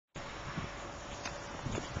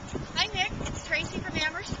Tracy from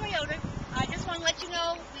Amherst Toyota. I just want to let you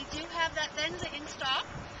know we do have that Venza in stock.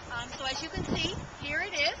 So as you can see, here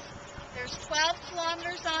it is. There's 12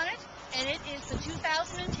 kilometers on it, and it is the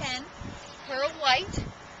 2010 Pearl White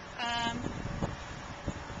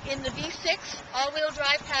in the V6 all-wheel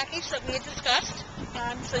drive package that we had discussed.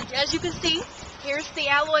 So as you can see, here's the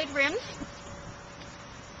alloyed rims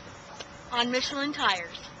on Michelin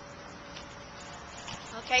tires.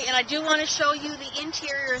 Okay, and I do want to show you the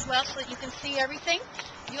interior as well so that you can see everything.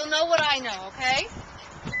 You'll know what I know, okay?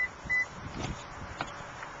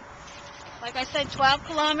 Like I said, 12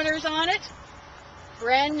 kilometers on it,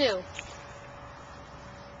 brand new.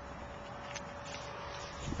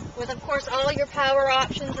 With, of course, all your power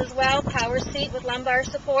options as well. Power seat with lumbar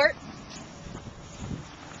support.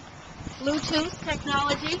 Bluetooth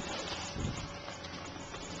technology.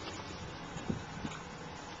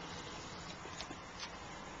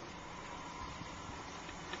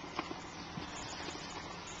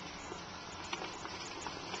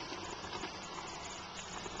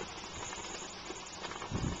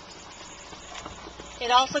 It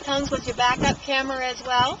also comes with your backup camera as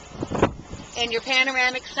well, and your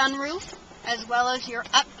panoramic sunroof, as well as your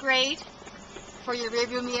upgrade for your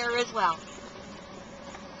rearview mirror as well.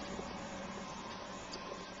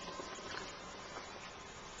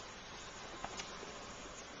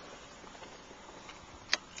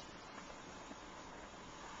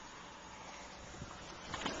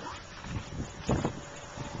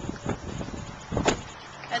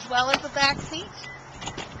 As well as the back seat.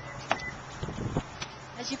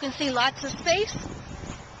 As you can see, lots of space.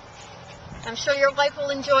 I'm sure your wife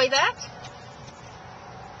will enjoy that.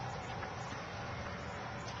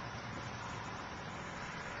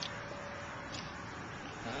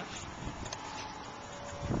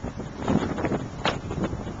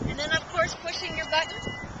 And then, of course, pushing your button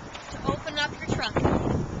to open up your trunk.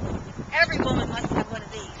 Every woman must have one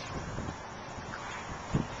of these.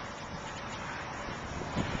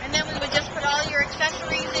 And then we would just put all your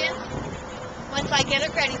accessories in once I get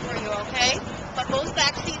it ready for you, okay? But both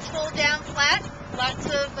back seats fold down flat, lots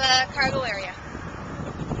of cargo area.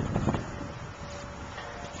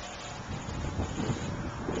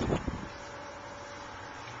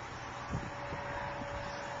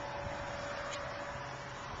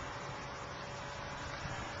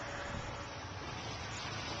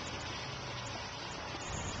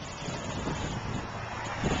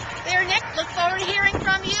 There, Nick, look forward to hearing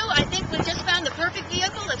from you. I think we just found the perfect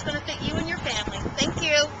vehicle that's going to fit you and your family. Thank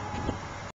you.